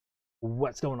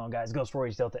What's going on, guys? Ghost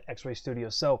Warriors Delta X-Ray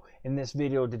Studios. So in this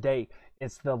video today,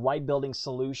 it's the light building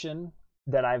solution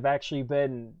that I've actually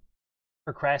been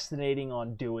procrastinating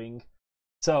on doing.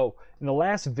 So in the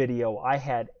last video, I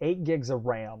had 8 gigs of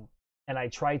RAM and I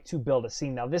tried to build a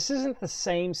scene. Now this isn't the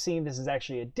same scene, this is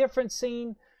actually a different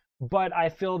scene, but I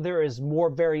feel there is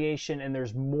more variation and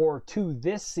there's more to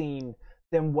this scene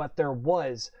than what there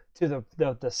was to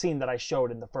the scene that I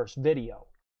showed in the first video.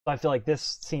 So I feel like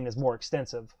this scene is more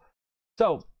extensive.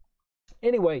 So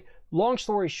anyway, long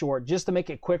story short, just to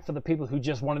make it quick for the people who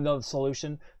just want to know the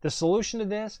solution to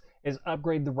this is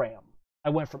upgrade the RAM. I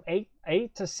went from 8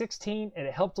 to 16 and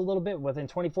it helped a little bit. Within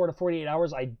 24 to 48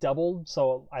 hours, I doubled.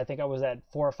 So I think I was at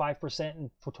 4 or 5%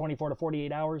 in 24 to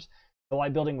 48 hours. The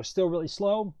light building was still really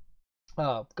slow.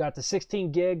 Got to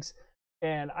 16 gigs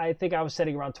and I think I was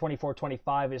setting around 24,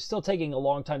 25. It's still taking a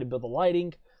long time to build the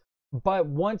lighting. But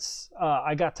once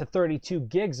I got to 32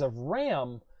 gigs of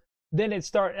RAM, then it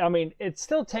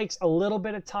still takes a little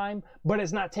bit of time, but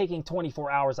it's not taking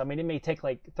 24 hours. I mean, it may take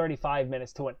like 35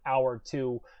 minutes to an hour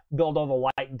to build all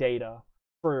the light data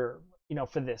for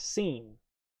this scene.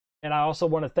 And I also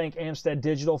want to thank Amstead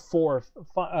Digital for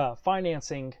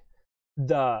financing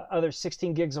the other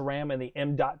 16 gigs of RAM and the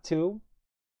M.2.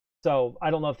 So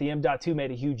I don't know if the M.2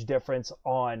 made a huge difference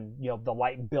on, the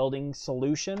light building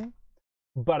solution.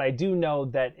 But I do know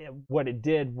that what it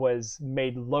did was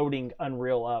made loading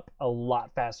Unreal up a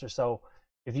lot faster. So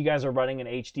if you guys are running an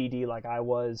HDD like I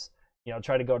was,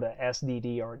 try to go to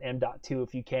SDD or an M.2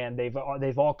 if you can.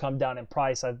 They've all come down in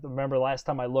price. I remember last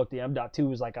time I looked, the M.2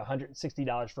 was like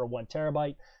 $160 for a 1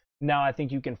 terabyte. Now I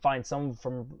think you can find some of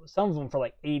them for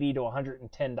like $80 to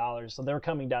 $110. So they're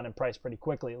coming down in price pretty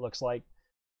quickly, it looks like.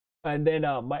 And then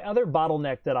my other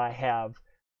bottleneck that I have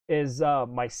is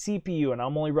my CPU, and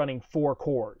I'm only running 4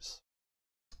 cores.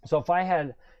 So if I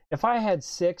had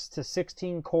 6 to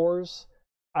 16 cores,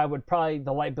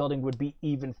 the light building would be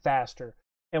even faster.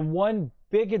 And one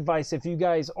big advice, if you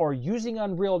guys are using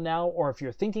Unreal now, or if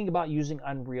you're thinking about using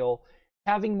Unreal,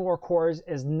 having more cores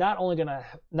is not only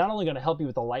gonna help you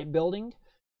with the light building,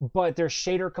 but there's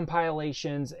shader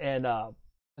compilations, and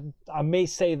I may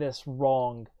say this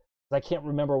wrong, I can't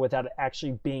remember without it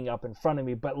actually being up in front of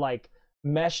me, but like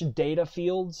mesh data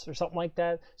fields or something like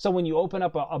that. So when you open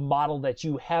up a model that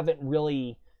you haven't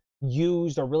really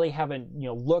used or really haven't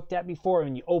looked at before,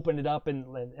 and you open it up in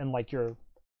like your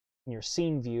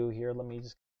scene view here, let me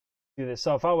just do this.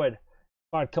 So if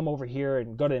I'd come over here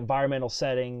and go to environmental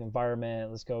setting,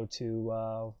 environment, let's go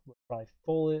to probably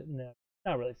full it. No,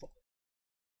 not really full.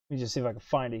 Let me just see if I can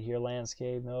find it here.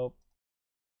 Landscape, nope.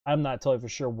 I'm not totally for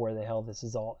sure where the hell this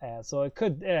is all at. So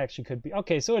it actually could be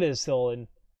okay. So it is still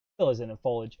isn't in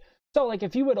foliage. So like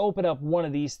if you would open up one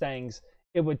of these things,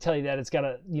 it would tell you that it's got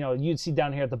a, you'd see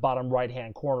down here at the bottom right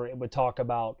hand corner, it would talk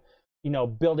about,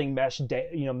 building mesh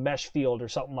mesh field or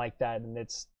something like that. And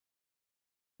it's,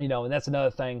 and that's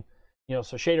another thing,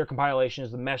 so shader compilation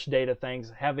is the mesh data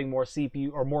things, having more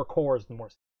CPU or more cores than more.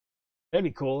 That'd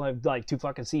be cool. I have like 2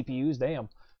 fucking CPUs, damn.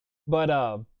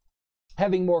 But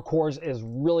having more cores is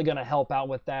really going to help out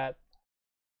with that.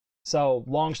 So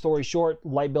long story short,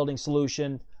 light building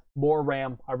solution, more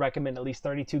RAM. I recommend at least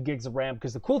 32 gigs of RAM,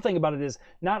 because the cool thing about it is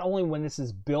not only when this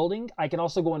is building, I can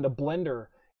also go into Blender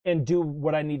and do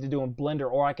what I need to do in Blender,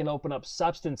 or I can open up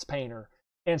Substance Painter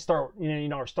and start,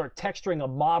 start texturing a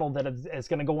model that is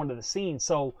going to go into the scene.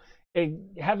 So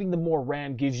having the more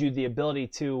RAM gives you the ability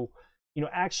to,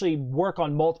 actually work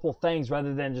on multiple things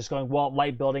rather than just going, well,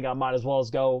 light building, I might as well as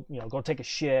go, go take a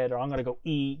shit, or I'm going to go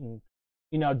eat and,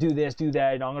 do this, do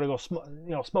that. I'm going to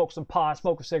go smoke some pot,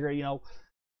 smoke a cigarette,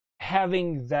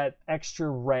 Having that extra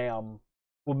RAM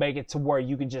will make it to where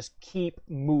you can just keep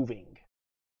moving.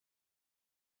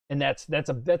 And that's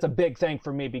a big thing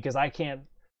for me, because I can't,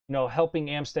 helping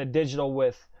Amstead Digital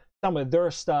with some of their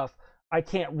stuff, I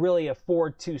can't really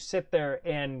afford to sit there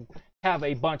and have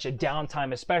a bunch of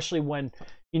downtime, especially when,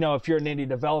 if you're an indie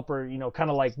developer, kind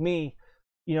of like me,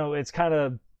 it's kind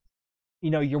of,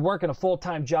 you're working a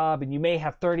full-time job and you may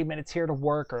have 30 minutes here to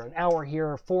work, or an hour here,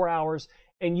 or 4 hours,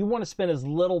 and you want to spend as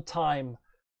little time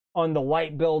on the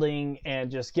light building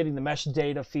and just getting the mesh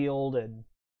data field and,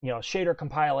 shader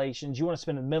compilations. You want to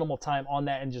spend a minimal time on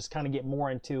that and just kind of get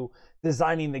more into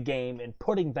designing the game and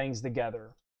putting things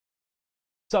together.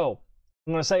 So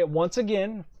I'm going to say it once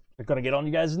again. I'm going to get on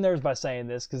you guys' nerves by saying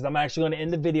this, because I'm actually going to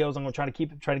end the videos. I'm going to try to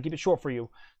keep it short for you.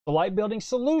 The light building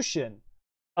solution: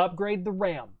 upgrade the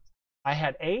RAM. I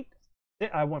had 8.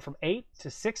 I went from 8 to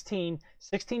 16.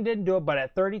 16 didn't do it, but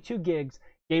at 32 gigs,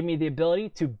 gave me the ability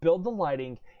to build the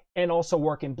lighting and also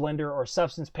work in Blender or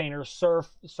Substance Painter, surf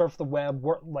the web,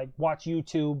 watch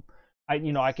YouTube.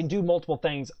 I can do multiple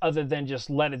things other than just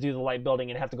let it do the light building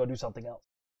and have to go do something else.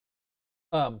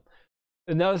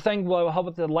 Another thing that will help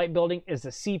with the light building is the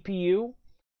CPU.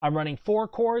 I'm running 4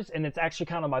 cores, and it's actually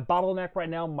kind of my bottleneck right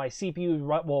now. My CPU,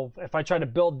 well, if I try to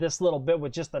build this little bit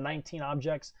with just the 19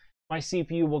 objects, my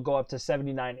CPU will go up to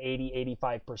 79, 80,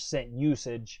 85%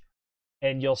 usage.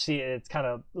 And you'll see it's kind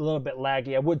of a little bit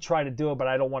laggy. I would try to do it, but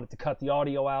I don't want it to cut the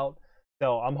audio out.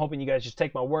 So I'm hoping you guys just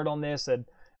take my word on this. And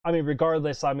I mean,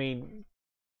 regardless, I mean,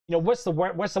 what's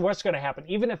going to happen?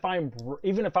 Even if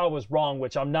I was wrong,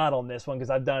 which I'm not on this one because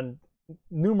I've done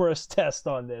numerous tests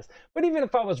on this. But even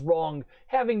if I was wrong,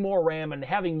 having more RAM and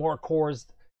having more cores,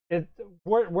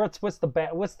 what's the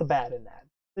bad in that?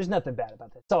 There's nothing bad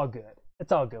about that. It's all good.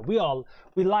 It's all good.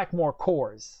 We like more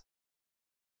cores.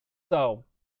 So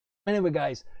anyway,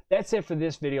 guys, that's it for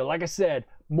this video. Like I said,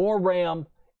 more RAM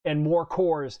and more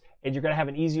cores, and you're gonna have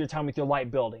an easier time with your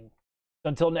light building.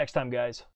 Until next time, guys.